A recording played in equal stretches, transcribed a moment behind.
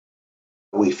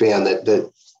we found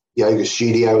that yoga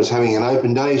studio was having an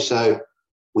open day, so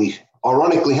we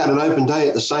ironically had an open day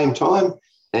at the same time,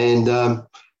 and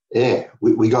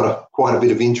we got quite a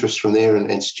bit of interest from there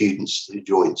and students who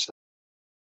joined. So.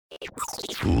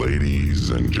 Ladies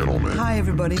and gentlemen. Hi,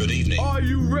 everybody. Good evening. Are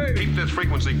you ready? Keep this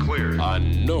frequency clear. I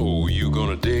know you're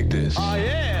gonna dig this. I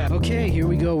am. Okay, here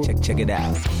we go. Check it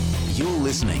out. You're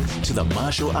listening to the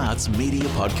Martial Arts Media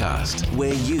Podcast,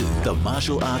 where you, the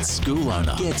martial arts school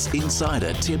owner, gets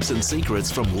insider tips and secrets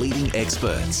from leading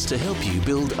experts to help you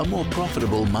build a more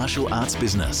profitable martial arts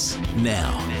business.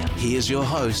 Now, here's your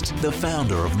host, the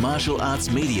founder of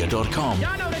martialartsmedia.com,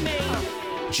 Y'all know the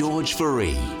name. George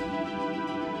Fourie.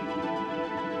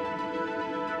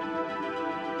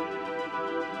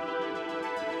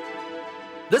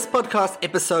 This podcast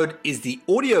episode is the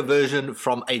audio version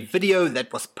from a video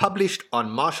that was published on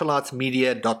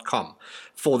martialartsmedia.com.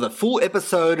 For the full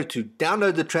episode, to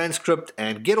download the transcript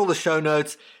and get all the show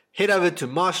notes, head over to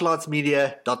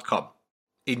martialartsmedia.com.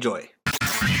 Enjoy.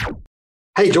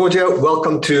 Hey Georgia,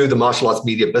 welcome to the Martial Arts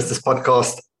Media Business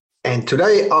Podcast. And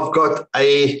today I've got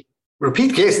a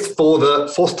repeat guest for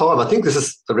the fourth time. I think this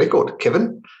is the record,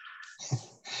 Kevin.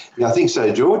 Yeah, I think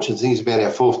so, George. I think it's about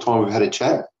our fourth time we've had a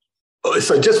chat.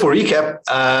 So just for recap,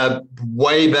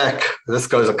 way back, this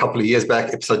goes a couple of years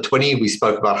back, episode 20, we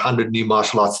spoke about 100 new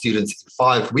martial arts students in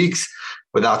 5 weeks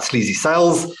without sleazy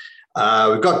sales.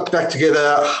 We got back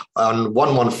together on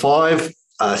 115,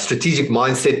 strategic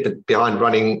mindset behind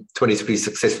running 23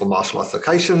 successful martial arts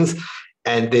locations.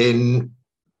 And then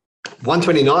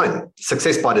 129,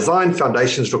 success by design,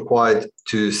 foundations required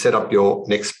to set up your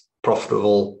next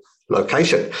profitable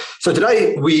location. So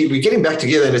today we're getting back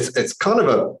together, and it's kind of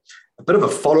a bit of a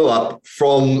follow-up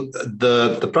from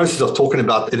the process of talking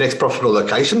about the next profitable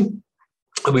location.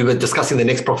 We were discussing the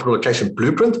next profitable location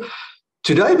blueprint.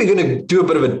 Today, we're going to do a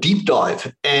bit of a deep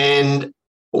dive. And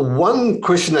one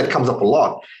question that comes up a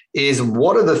lot is,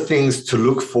 what are the things to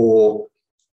look for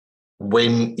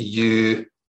when you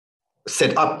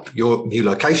set up your new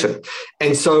location?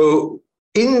 And so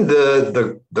in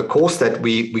the course that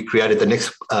we created, the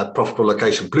next profitable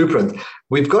location blueprint,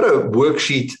 we've got a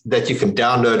worksheet that you can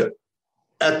download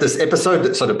at this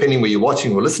episode. So depending where you're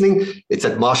watching or listening, it's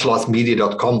at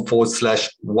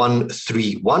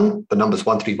martialartsmedia.com/131. The number's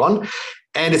 131.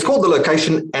 And it's called the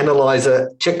Location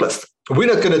Analyzer Checklist. We're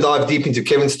not going to dive deep into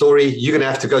Kevin's story. You're going to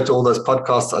have to go to all those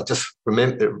podcasts I just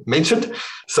mentioned.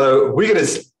 So we're going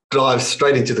to dive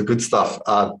straight into the good stuff.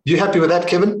 You happy with that,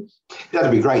 Kevin? That'd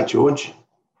be great, George.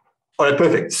 All right,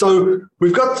 perfect. So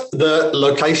we've got the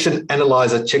Location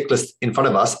Analyzer Checklist in front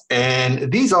of us,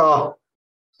 and these are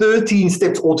 13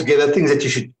 steps altogether, things that you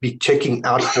should be checking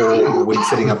out for when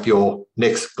setting up your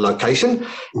next location.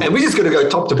 And we're just going to go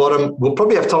top to bottom. We'll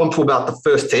probably have time for about the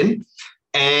first 10,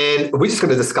 and we're just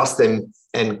going to discuss them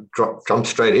and jump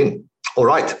straight in. All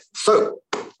right. So,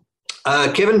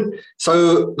 Kevin,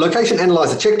 so Location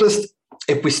Analyzer Checklist,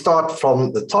 if we start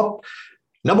from the top,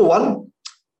 number 1,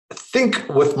 think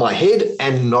with my head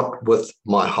and not with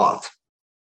my heart.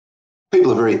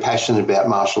 People are very passionate about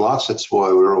martial arts. That's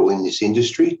why we're all in this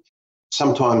industry.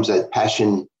 Sometimes that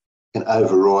passion can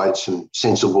override some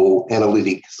sensible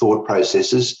analytic thought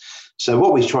processes. So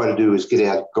what we try to do is get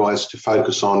our guys to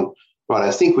focus on,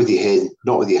 right, think with your head,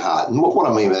 not with your heart. And what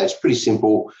I mean by that's pretty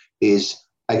simple is,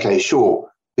 okay, sure,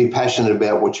 be passionate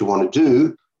about what you want to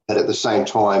do, but at the same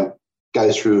time,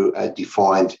 go through a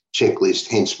defined checklist,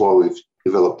 hence why we've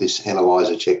developed this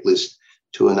analyzer checklist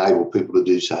to enable people to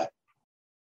do so.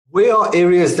 Where are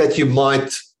areas that you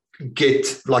might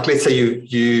get, like let's say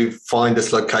you find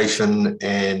this location,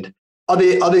 and are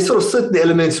there sort of certain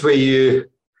elements where the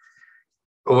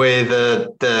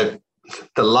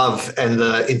love and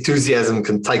the enthusiasm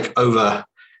can take over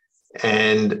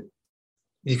and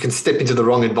you can step into the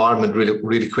wrong environment really,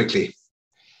 really quickly?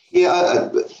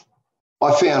 Yeah,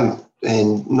 I found,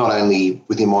 and not only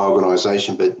within my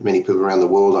organisation, but many people around the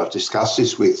world I've discussed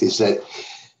this with, is that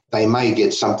they may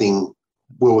get something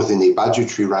well within their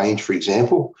budgetary range, for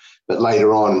example, but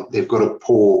later on they've got to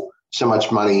pour so much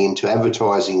money into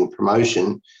advertising and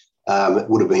promotion. It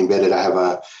would have been better to have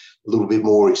a little bit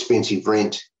more expensive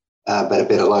rent, but a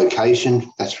better location.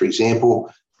 That's, for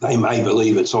example, they may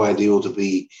believe it's ideal to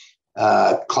be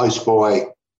close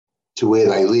by to where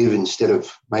they live instead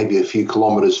of maybe a few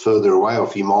kilometres further away or a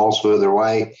few miles further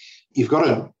away. You've got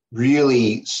to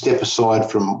really step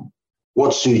aside from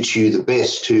what suits you the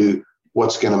best to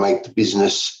what's going to make the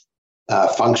business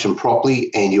function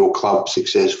properly and your club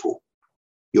successful,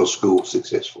 your school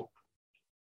successful.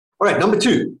 All right, number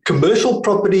 2, commercial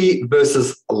property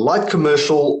versus light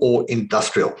commercial or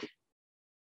industrial.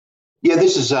 Yeah,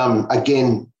 this is,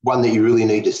 again, one that you really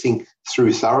need to think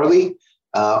through thoroughly.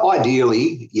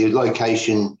 Ideally, your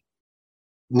location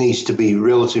needs to be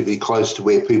relatively close to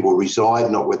where people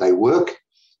reside, not where they work,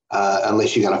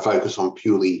 unless you're going to focus on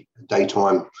purely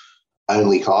daytime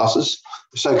only classes.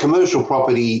 So commercial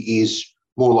property is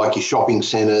more like your shopping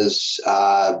centres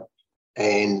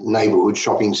and neighbourhood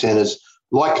shopping centres.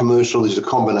 Light commercial is a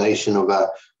combination of a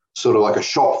sort of like a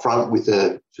shop front with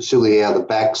a facility out the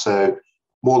back, so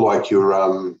more like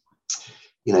your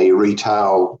your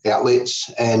retail outlets.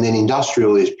 And then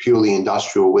industrial is purely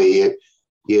industrial, where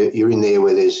you're in there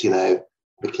where there's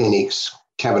mechanics,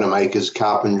 cabinet makers,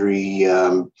 carpentry,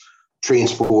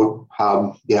 transport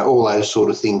hub, all those sort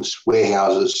of things,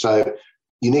 warehouses. So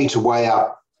you need to weigh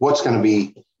up what's going to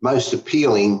be most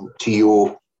appealing to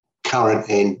your current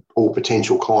and or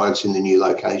potential clients in the new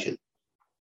location.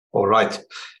 All right.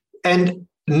 And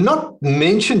not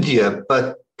mentioned here,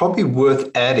 but probably worth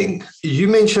adding, you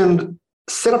mentioned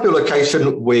set up your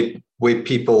location where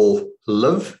people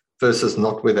live versus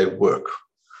not where they work.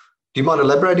 Do you mind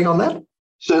elaborating on that?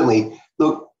 Certainly.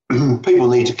 Look, people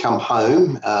need to come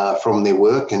home from their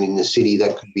work, and in the city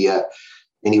that could be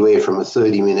anywhere from a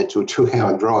 30-minute to a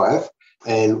 2-hour drive.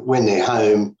 And when they're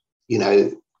home,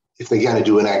 if they're going to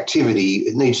do an activity,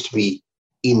 it needs to be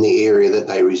in the area that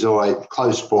they reside,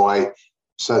 close by,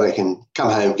 so they can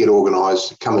come home, get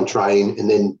organised, come and train, and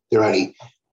then they're only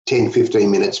 10, 15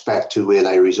 minutes back to where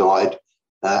they reside,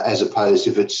 as opposed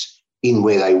if it's in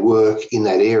where they work in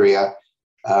that area.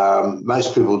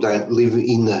 Most people don't live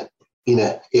in the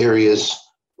inner areas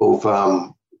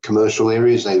of commercial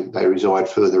areas. They reside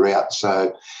further out.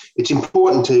 So it's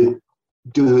important to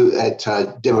do that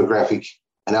demographic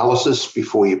analysis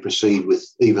before you proceed with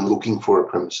even looking for a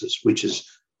premises, which is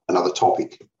another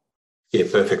topic. Yeah,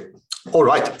 perfect. All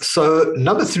right. So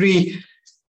number 3,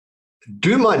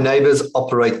 do my neighbors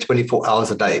operate 24 hours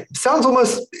a day? Sounds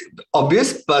almost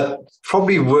obvious, but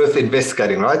probably worth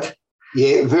investigating, right?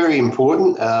 Yeah, very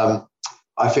important.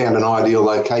 I found an ideal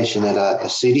location at a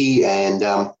city, and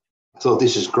I thought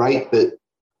this is great, but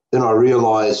then I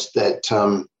realised that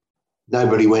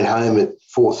nobody went home at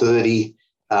 4:30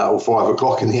 or 5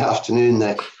 o'clock in the afternoon.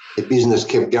 Their business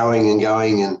kept going and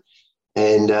going,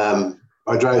 and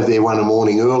I drove there one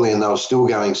morning early and they were still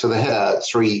going. So they had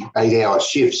 3 8-hour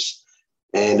shifts,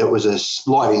 and it was a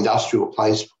light industrial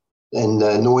place, and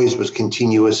the noise was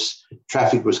continuous,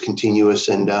 traffic was continuous,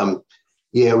 and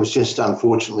it was just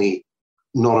unfortunately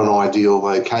not an ideal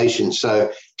location.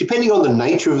 So depending on the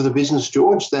nature of the business,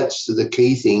 George, that's the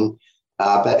key thing.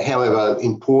 But however,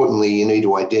 importantly, you need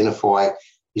to identify,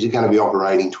 is it going to be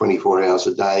operating 24 hours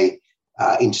a day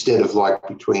instead of like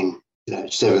between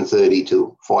 7:30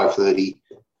 to 5:30,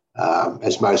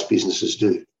 as most businesses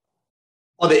do.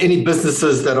 Are there any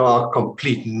businesses that are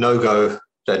complete no-go,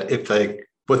 that if they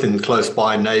within close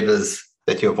by neighbours,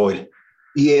 that you avoid?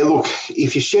 Yeah, look,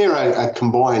 if you share a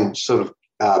combined sort of,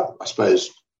 I suppose,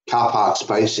 car park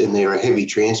space, and they're a heavy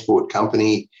transport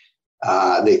company,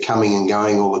 they're coming and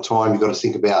going all the time, you've got to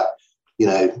think about,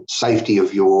 safety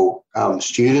of your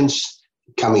students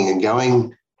coming and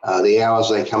going, the hours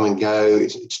they come and go.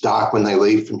 It's dark when they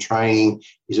leave from training.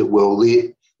 Is it well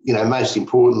lit? Most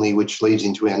importantly, which leads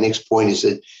into our next point, is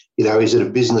that, is it a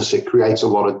business that creates a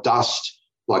lot of dust,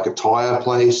 like a tyre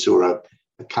place or a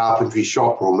carpentry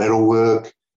shop or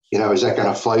metalwork? Is that going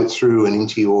to float through and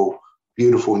into your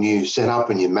beautiful new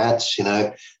setup and your mats?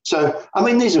 So,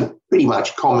 these are pretty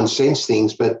much common sense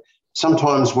things, but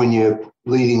sometimes when you're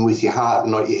leading with your heart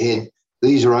and not your head,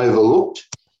 these are overlooked.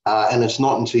 And it's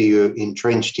not until you're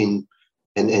entrenched in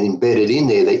and embedded in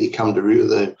there that you come to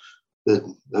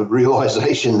the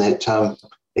realization that,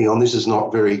 hang on, this is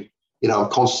not very, I'm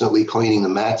constantly cleaning the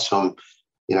mats. I'm,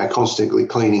 constantly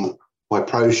cleaning my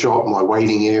pro shop, my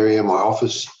waiting area, my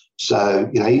office. So,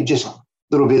 you just a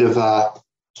little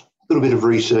bit of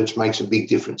research makes a big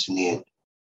difference in the end.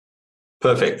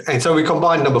 Perfect. And so we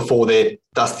combine number 4 there,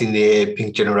 dust in the air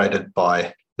being generated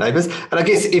by neighbours. And I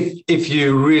guess if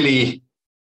you really,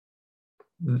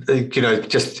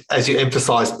 just as you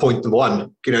emphasised point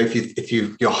 1, if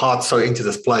your heart's so into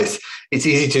this place, it's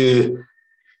easy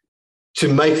to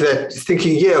make that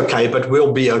thinking, yeah, okay, but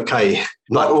we'll be okay.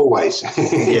 Not always.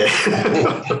 Yeah.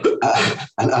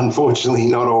 And unfortunately,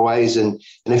 not always. And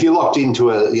if you're locked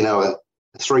into a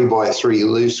 3x3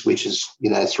 lease, which is,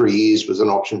 3 years was an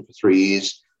option for 3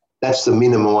 years. That's the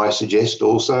minimum I suggest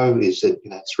also, is that,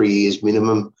 3 years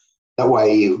minimum. That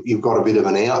way you've got a bit of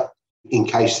an out in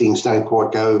case things don't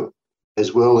quite go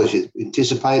as well as you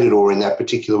anticipated or in that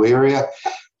particular area.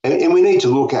 And we need to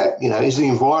look at, is the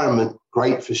environment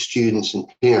great for students and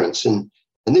parents? And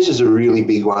this is a really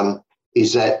big one,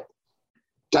 is that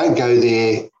don't go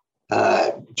there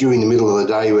during the middle of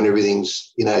the day when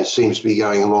everything's, seems to be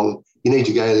going along. You need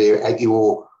to go there at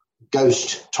your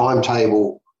ghost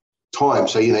timetable time.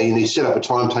 So, you need to set up a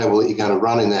timetable that you're going to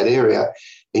run in that area,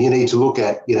 and you need to look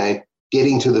at,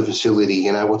 getting to the facility,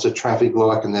 what's the traffic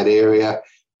like in that area,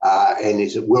 and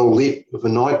is it well lit for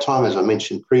night time, as I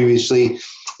mentioned previously?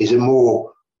 Is it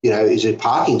more, is it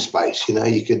parking space?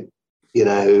 You could,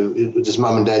 does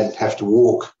mum and dad have to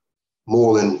walk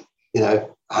more than,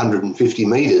 150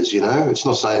 metres, It's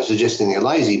not suggesting they're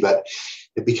lazy, but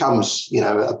it becomes,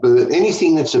 a burden.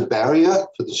 Anything that's a barrier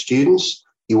for the students,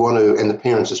 you want to, and the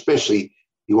parents especially,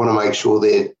 you want to make sure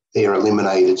they're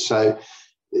eliminated. So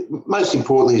most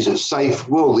importantly, is it safe,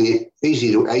 well lit,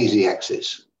 easy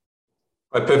access.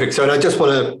 Right, perfect. So I just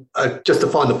want to just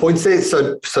define the points there.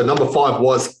 So number 5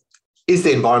 was, is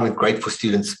the environment great for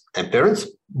students and parents?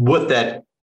 With that,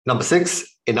 number 6,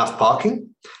 enough parking.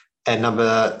 And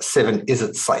number 7, is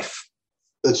it safe?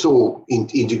 It's all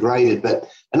integrated, but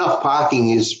enough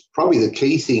parking is probably the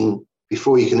key thing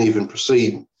before you can even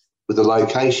proceed with the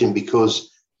location, because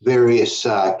various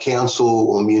council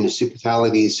or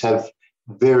municipalities have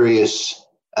various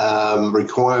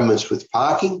requirements with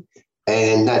parking,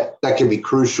 and that can be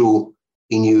crucial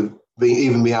in you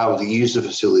even being able to use the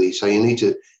facility. So you need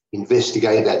to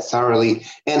investigate that thoroughly,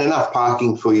 and enough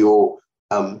parking for your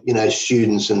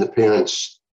students and the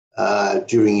parents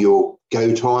during your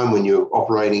go time when you're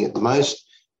operating at the most.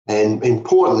 And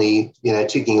importantly,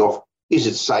 ticking off, is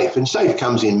it safe? And safe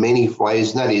comes in many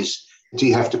ways, and that is, do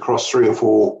you have to cross 3 or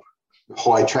 4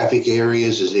 high traffic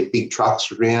areas? Is there big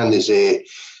trucks around? Is there,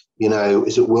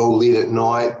 is it well lit at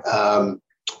night?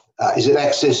 Is it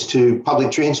access to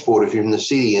public transport if you're in the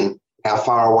city, and how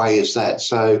far away is that?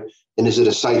 So, and is it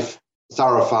a safe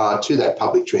thoroughfare to that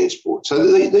public transport?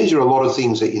 So these are a lot of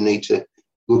things that you need to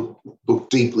look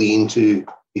deeply into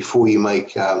before you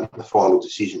make the final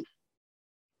decision.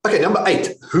 Okay, number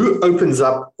 8, who opens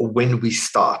up when we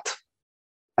start?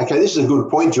 Okay, this is a good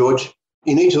point, George.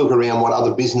 You need to look around what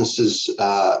other businesses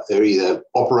are either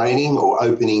operating or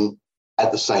opening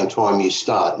at the same time you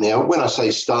start. Now, when I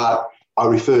say start, I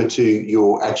refer to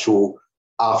your actual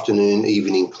afternoon,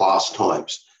 evening class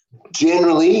times.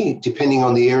 Generally, depending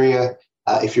on the area,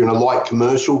 if you're in a light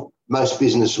commercial, most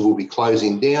businesses will be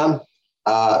closing down.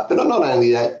 But not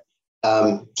only that,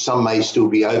 some may still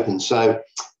be open. So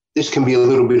this can be a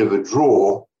little bit of a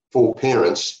draw for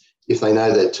parents if they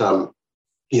know that,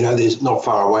 there's not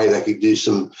far away, they could do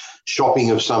some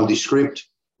shopping of some descript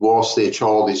whilst their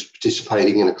child is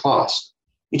participating in a class.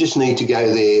 You just need to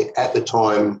go there at the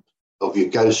time of your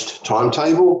ghost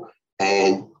timetable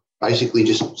and basically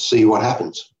just see what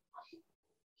happens.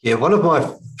 Yeah, one of my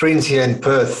friends here in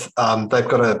Perth, they've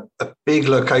got a big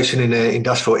location in an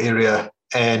industrial area,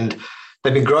 and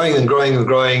they've been growing and growing and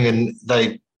growing, and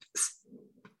they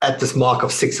at this mark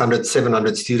of 600,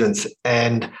 700 students.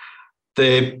 And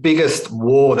the biggest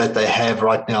war that they have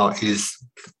right now is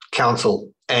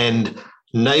council and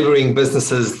neighbouring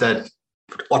businesses that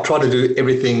are trying to do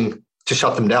everything to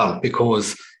shut them down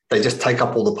because they just take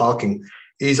up all the parking.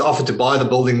 He's offered to buy the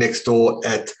building next door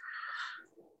at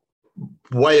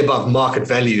way above market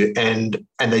value, and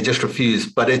they just refuse.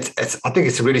 But it's I think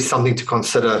it's really something to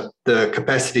consider, the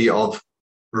capacity of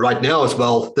right now as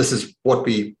well. This is what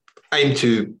we aim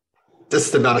to, this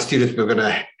is the amount of students we're going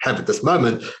to have at this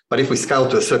moment. But if we scale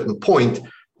to a certain point,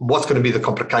 what's going to be the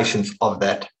complications of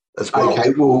that as well? Okay,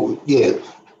 well, yeah,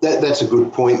 that's a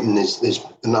good point. And there's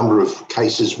a number of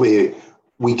cases where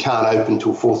we can't open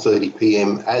till 4:30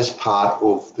 p.m. as part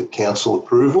of the council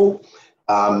approval,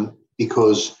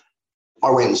 because I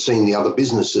went and seen the other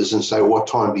businesses and say, what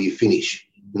time do you finish?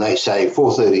 And they say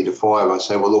 4:30 to 5. I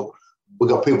say, well, look, we've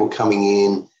got people coming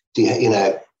in,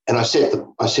 and I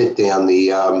set down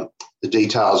the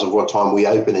details of what time we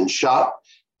open and shut,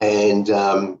 and they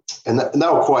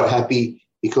were quite happy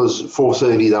because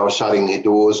 4:30 they were shutting their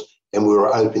doors and we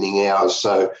were opening ours.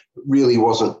 So it really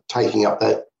wasn't taking up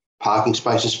that parking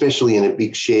space, especially in a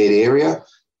big shared area,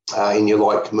 in your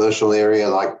light commercial area.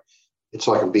 Like it's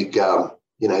like a big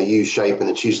U shape, and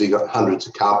it's usually got hundreds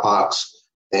of car parks.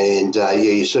 And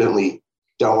you certainly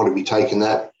don't want to be taking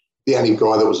that. The only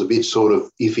guy that was a bit sort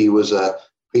of iffy was a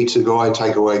pizza guy,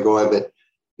 takeaway guy. But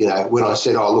when I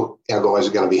said, "Oh, look, our guys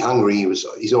are going to be hungry,"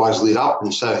 his eyes lit up,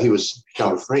 and so he was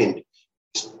become a friend.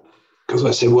 Because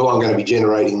I said, "Well, I'm going to be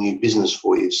generating new business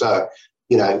for you." So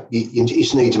you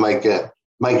just need to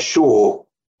make sure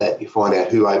that you find out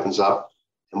who opens up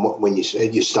and when you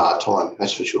start time.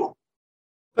 That's for sure.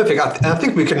 Perfect. I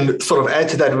think we can sort of add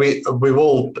to that. We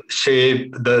will share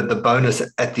the bonus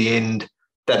at the end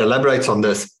that elaborates on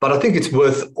this, but I think it's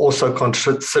worth also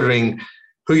considering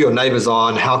who your neighbors are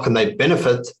and how can they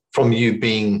benefit from you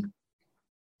being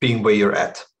where you're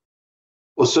at?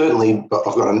 Well, certainly,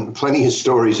 I've got plenty of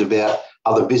stories about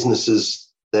other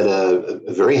businesses that are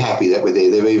very happy that we're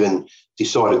there. They've even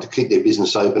decided to keep their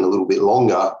business open a little bit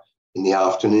longer in the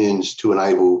afternoons to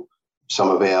enable some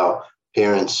of our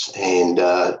parents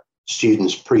and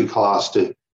students pre-class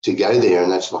to go there,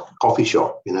 and that's like a coffee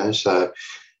shop, so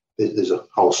there's a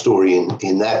whole story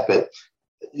in that. But,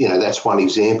 that's one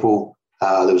example.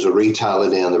 There was a retailer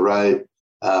down the road,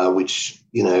 which,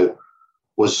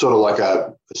 was sort of like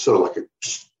a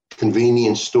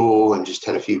convenience store and just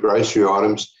had a few grocery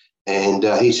items. And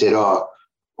he said, I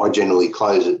generally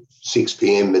close at 6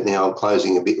 p.m, but now I'm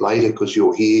closing a bit later because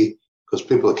you're here, because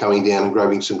people are coming down and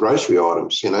grabbing some grocery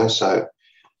items, so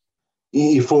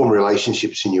you form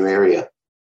relationships in your area.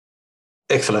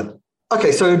 Excellent.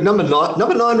 Okay, so number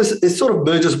nine is sort of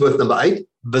merges with number 8,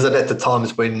 visit at the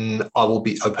times when I will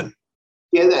be open.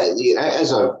 Yeah,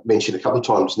 as I've mentioned a couple of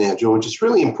times now, George, it's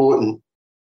really important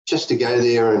just to go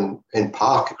there and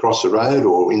park across the road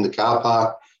or in the car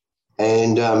park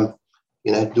and,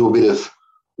 do a bit of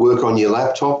work on your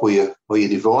laptop or your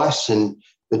device,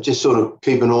 but just sort of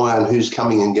keep an eye on who's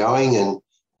coming and going and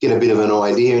get a bit of an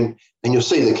idea. And you'll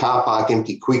see the car park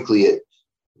empty quickly at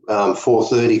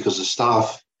 4:30 because the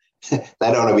staff, they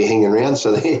don't want to be hanging around.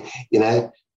 So they,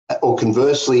 or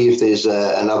conversely, if there's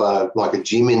another, like a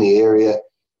gym in the area,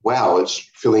 wow, it's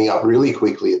filling up really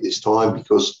quickly at this time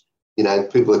because,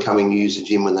 people are coming to use the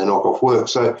gym when they knock off work.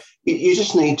 So you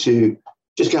just need to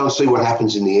just go and see what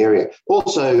happens in the area.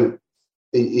 Also,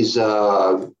 it's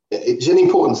an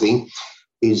important thing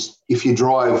is if you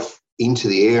drive into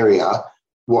the area,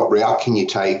 what route can you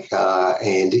take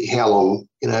and how long,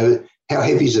 how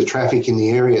heavy is the traffic in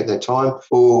the area at that time,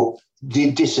 or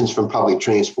the distance from public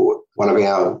transport. One of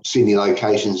our Sydney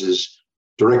locations is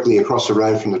directly across the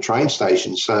road from the train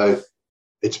station, so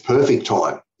it's perfect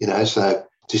time, so it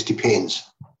just depends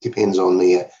on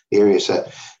the area. So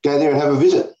go there and have a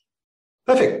visit.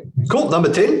 Perfect. Cool.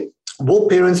 Number 10, will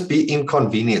parents be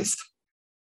inconvenienced?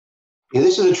 Yeah,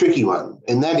 this is a tricky one,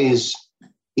 and that is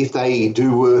if they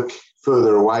do work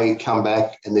further away, come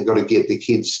back, and they've got to get the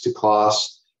kids to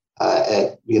class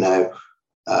at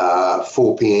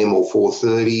 4 p.m. or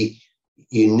 4:30,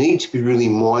 you need to be really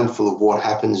mindful of what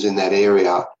happens in that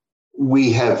area.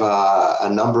 We have a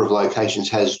number of locations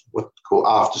has what's called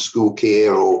after-school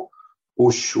care or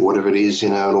bush or whatever it is,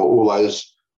 and all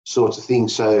those sorts of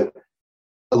things. So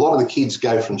a lot of the kids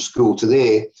go from school to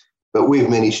there, but we've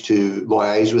managed to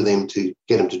liaise with them to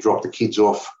get them to drop the kids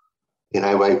off.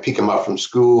 They pick them up from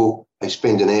school, they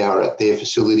spend an hour at their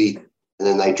facility, and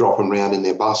then they drop them around in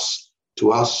their bus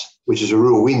to us, which is a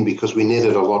real win because we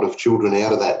netted a lot of children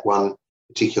out of that one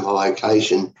particular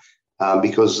location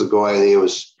because the guy there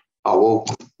was,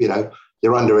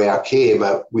 they're under our care,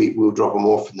 but we'll drop them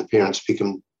off and the parents pick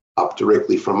them up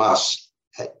directly from us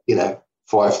at,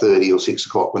 5:30 or 6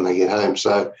 o'clock when they get home.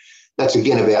 So that's,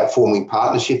 again, about forming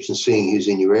partnerships and seeing who's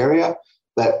in your area.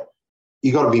 But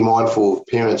you've got to be mindful of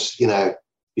parents, you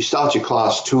start your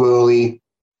class too early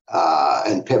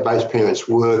and both parents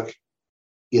work,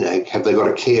 have they got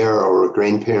a carer or a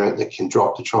grandparent that can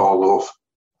drop the child off?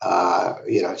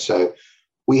 So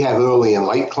we have early and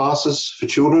late classes for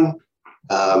children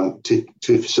to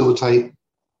facilitate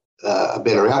a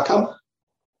better outcome.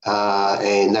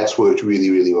 And that's worked really,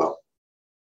 really well.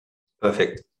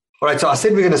 Perfect. All right, so I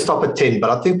said we're going to stop at 10,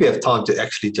 but I think we have time to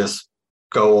actually just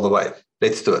go all the way.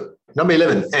 Let's do it. Number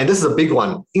 11, and this is a big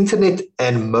one, internet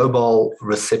and mobile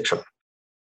reception.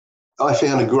 I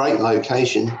found a great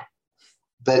location,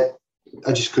 but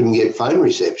I just couldn't get phone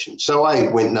reception. So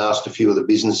I went and asked a few of the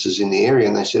businesses in the area,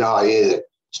 and they said, oh, yeah,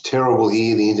 it's terrible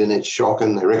here. The internet's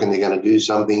shocking. They reckon they're going to do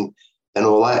something and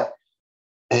all that.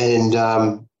 And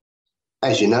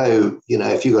as you know,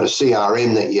 if you've got a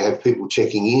CRM that you have people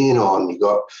checking in on, you've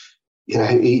got, you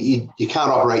can't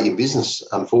operate your business,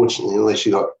 unfortunately, unless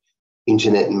you've got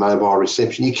internet and mobile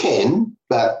reception. You can,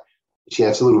 but it's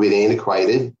a little bit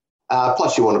antiquated.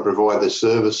 Plus, you want to provide the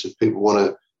service if people want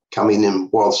to come in and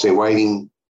whilst they're waiting,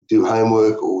 do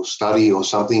homework or study or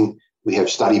something. We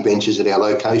have study benches at our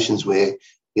locations where,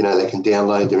 they can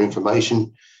download their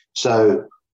information. So,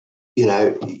 you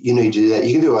need to do that.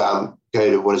 You can do go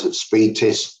to,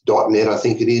 speedtest.net, I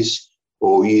think it is,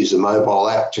 or use the mobile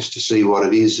app just to see what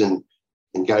it is and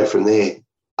go from there.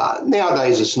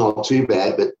 Nowadays, it's not too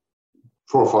bad, but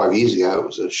 4 or 5 years ago, it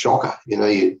was a shocker.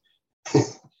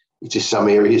 Just some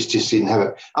areas just didn't have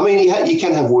it. I mean, you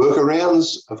can have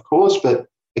workarounds, of course, but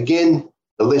again,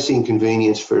 the less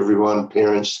inconvenience for everyone,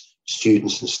 parents,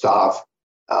 students and staff,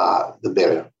 the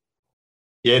better.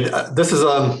 Yeah, this is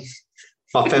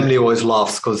My family always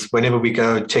laughs because whenever we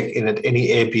go check in at any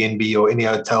Airbnb or any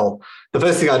hotel, the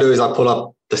first thing I do is I pull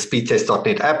up the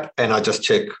speedtest.net app and I just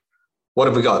check, what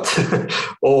have we got?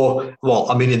 Or, well,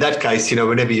 I mean, in that case,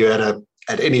 whenever you're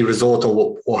at any resort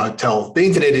or hotel, the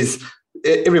internet is,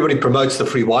 everybody promotes the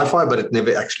free Wi-Fi, but it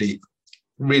never actually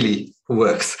really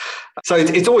works. So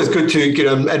it's always good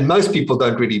to, and most people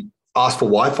don't really ask for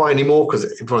Wi-Fi anymore because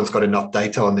everyone's got enough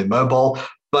data on their mobile.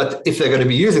 But if they're going to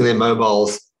be using their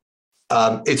mobiles,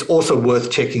 it's also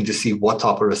worth checking to see what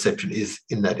type of reception is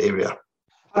in that area.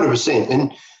 100%.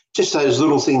 And just those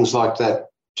little things like that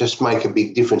just make a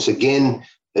big difference. Again,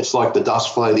 it's like the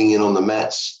dust floating in on the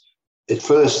mats. At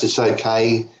first, it's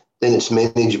okay, then it's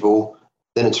manageable,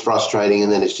 then it's frustrating,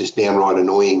 and then it's just downright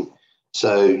annoying.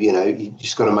 So, you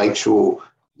just got to make sure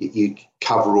you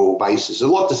cover all bases. A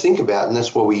lot to think about, and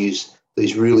that's why we use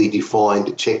these really defined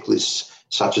checklists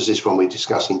such as this one we're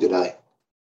discussing today.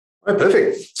 All right,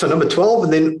 perfect. So number 12,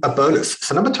 and then a bonus.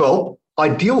 So number 12,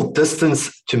 ideal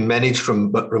distance to manage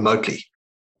remotely.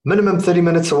 Minimum 30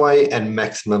 minutes away and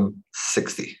maximum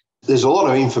 60. There's a lot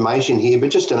of information here,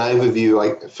 but just an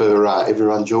overview for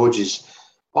everyone, George, is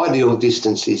ideal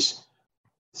distance is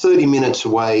 30 minutes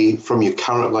away from your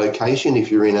current location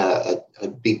if you're in a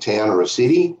big town or a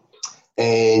city,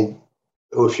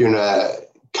 or if you're in a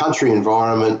country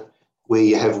environment where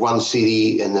you have one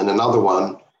city and then another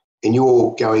one, and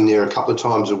you're going there a couple of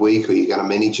times a week, or you're going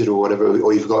to manage it or whatever,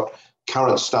 or you've got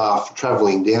current staff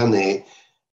travelling down there,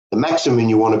 the maximum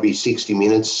you want to be 60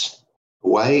 minutes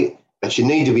away, but you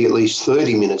need to be at least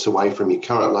 30 minutes away from your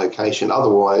current location.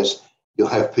 Otherwise, you'll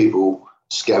have people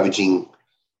scavenging,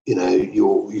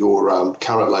 your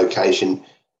current location,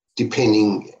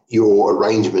 depending your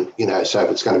arrangement, so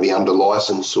if it's going to be under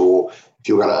license or if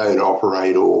you're going to own,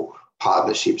 operate or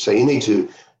partnership. So you need to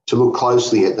look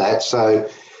closely at that. So,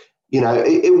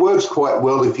 it works quite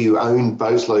well if you own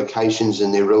both locations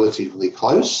and they're relatively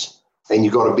close and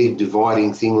you've got a big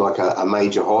dividing thing like a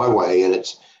major highway, and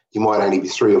you might only be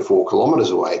 3 or 4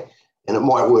 kilometres away, and it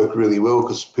might work really well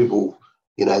because people,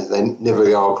 they never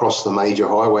go across the major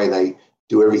highway. They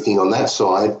do everything on that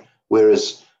side.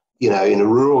 Whereas, in a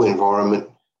rural environment,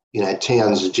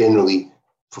 towns are generally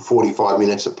for 45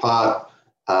 minutes apart.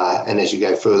 And as you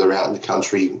go further out in the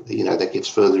country, that gets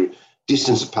further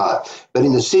distance apart. But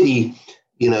in the city,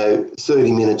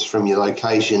 30 minutes from your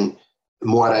location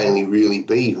might only really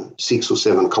be 6 or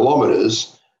 7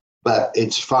 kilometres, but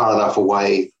it's far enough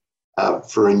away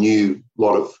for a new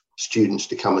lot of students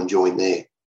to come and join there.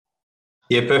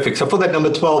 Yeah, perfect. So for that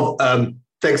number 12,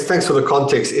 thanks for the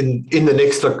context. In the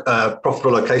next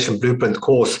Profitable Location Blueprint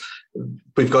course,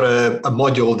 we've got a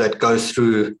module that goes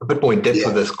through a bit more in depth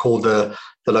with this called the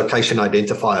location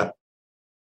identifier.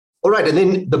 All right, and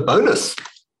then the bonus.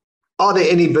 Are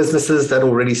there any businesses that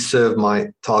already serve my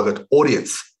target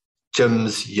audience?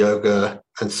 Gyms, yoga,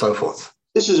 and so forth.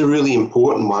 This is a really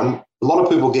important one. A lot of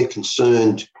people get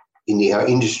concerned in our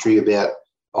industry about,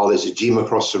 there's a gym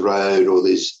across the road, or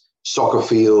there's soccer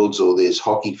fields, or there's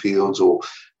hockey fields, or,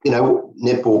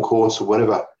 netball courts or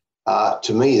whatever.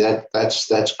 To me,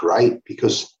 that's great,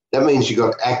 because that means you've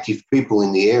got active people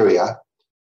in the area.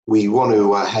 We want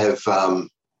to have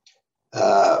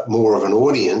more of an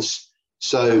audience.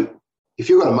 So if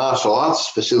you've got a martial arts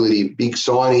facility, big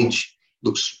signage,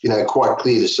 looks quite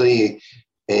clear to see,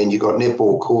 and you've got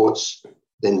netball courts,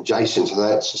 then adjacent to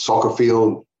that's a soccer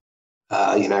field,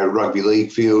 rugby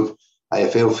league field,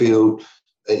 AFL field,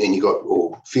 and you've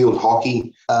got field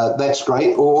hockey, that's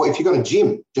great. Or if you've got a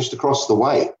gym just across the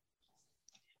way,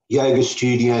 yoga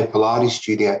studio, Pilates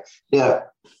studio. Now,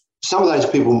 some of those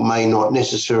people may not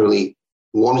necessarily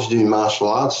want to do martial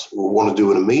arts or want to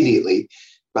do it immediately,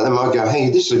 but they might go, hey,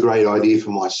 this is a great idea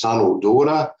for my son or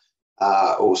daughter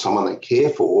or someone they care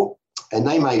for, and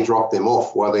they may drop them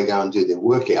off while they go and do their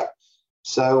workout.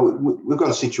 So we've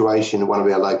got a situation in one of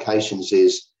our locations.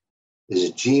 There's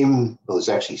a gym, well, there's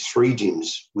actually 3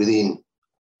 gyms within,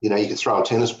 you can throw a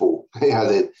tennis ball.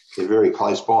 They're very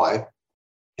close by.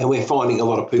 And we're finding a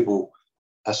lot of people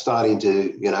are starting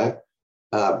to,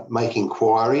 make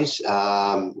inquiries. We've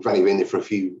only been there for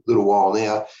a little while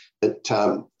now, but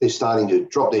they're starting to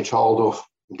drop their child off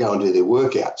and go and do their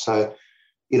workout. So,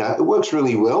 it works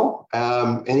really well.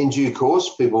 And in due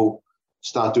course, people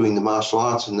start doing the martial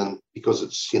arts, and then because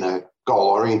it's,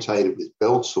 goal-orientated with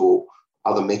belts or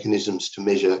other mechanisms to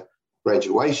measure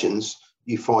graduations,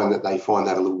 you find that they find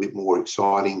that a little bit more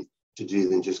exciting to do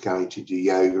than just going to do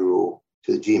yoga or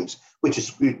to the gyms, which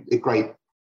is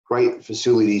great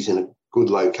facilities in a good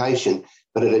location,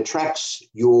 but it attracts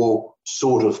your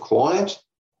sort of client,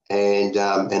 and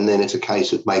then it's a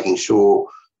case of making sure,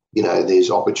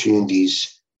 there's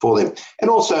opportunities for them. And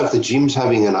also if the gym's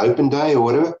having an open day or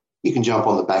whatever, you can jump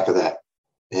on the back of that.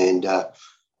 And I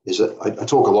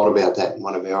talk a lot about that in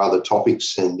one of our other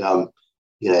topics, and,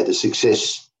 the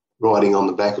success riding on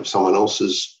the back of someone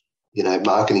else's,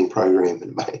 marketing program,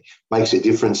 and it makes a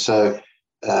difference. So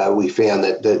we found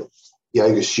that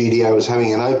Yoga Studio was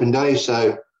having an open day,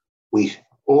 so we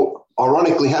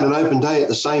ironically had an open day at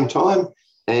the same time,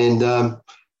 and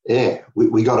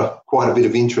we got quite a bit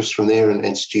of interest from there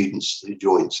and students who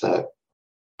joined. So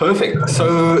perfect.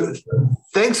 So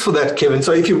thanks for that, Kevin.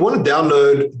 So if you want to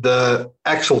download the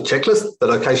actual checklist, the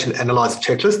location analyzer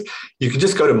checklist, you can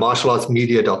just go to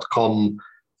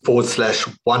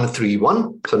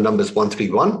martialartsmedia.com/131. So numbers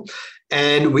 131.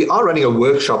 And we are running a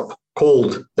workshop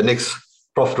called the Next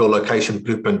Profitable Location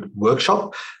Blueprint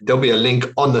Workshop. There'll be a link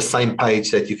on the same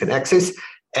page that you can access.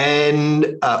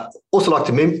 And also like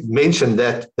to mention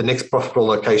that the Next Profitable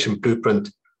Location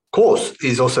Blueprint course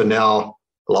is also now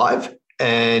live,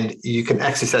 and you can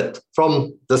access it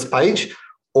from this page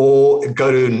or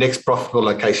go to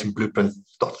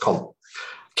nextprofitablelocationblueprint.com.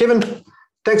 Kevin,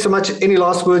 thanks so much. Any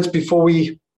last words before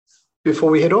we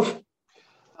head off?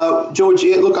 George,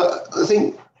 look, I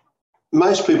think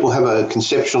most people have a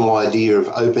conceptual idea of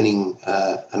opening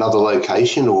another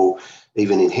location or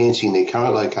even enhancing their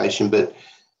current location, but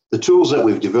the tools that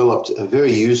we've developed are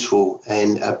very useful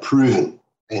and are proven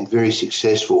and very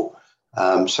successful.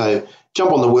 So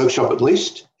jump on the workshop at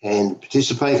least and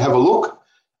participate, have a look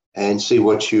and see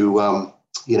what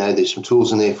there's some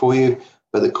tools in there for you.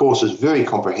 But the course is very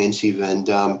comprehensive and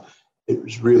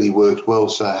it's really worked well.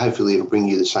 So hopefully it'll bring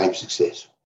you the same success.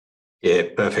 Yeah,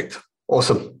 perfect.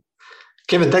 Awesome.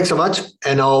 Kevin, thanks so much.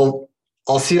 And I'll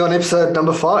see you on episode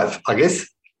number 5, I guess.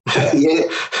 Yeah,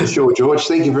 sure, George.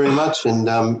 Thank you very much and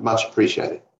much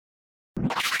appreciated.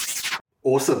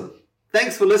 Awesome.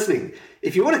 Thanks for listening.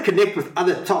 If you want to connect with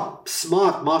other top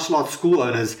smart martial arts school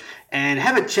owners and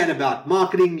have a chat about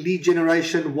marketing, lead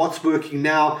generation, what's working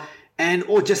now,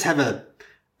 or just have a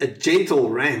gentle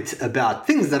rant about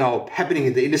things that are happening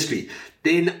in the industry,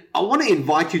 then I want to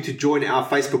invite you to join our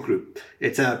Facebook group.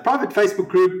 It's a private Facebook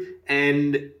group,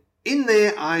 and in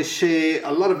there I share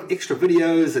a lot of extra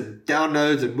videos and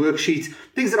downloads and worksheets,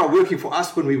 things that are working for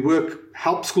us when we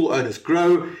help school owners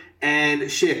grow, and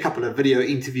share a couple of video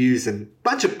interviews and a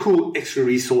bunch of cool extra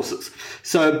resources.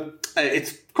 So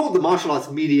it's called the Martial Arts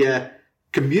Media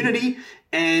Community,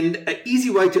 and an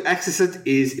easy way to access it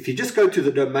is if you just go to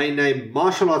the domain name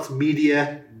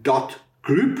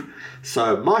martialartsmedia.group.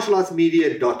 So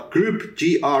martialartsmedia.group, Group.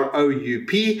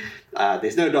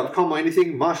 There's no .com or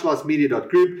anything,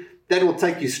 martialartsmedia.group. That will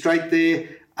take you straight there.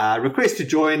 Request to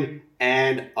join,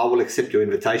 and I will accept your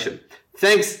invitation.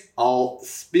 Thanks. I'll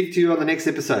speak to you on the next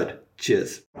episode.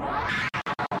 Cheers.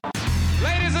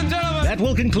 Ladies and gentlemen, that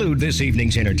will conclude this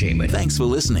evening's entertainment. Thanks for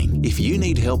listening. If you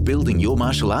need help building your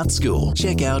martial arts school,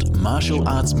 check out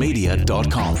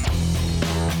martialartsmedia.com.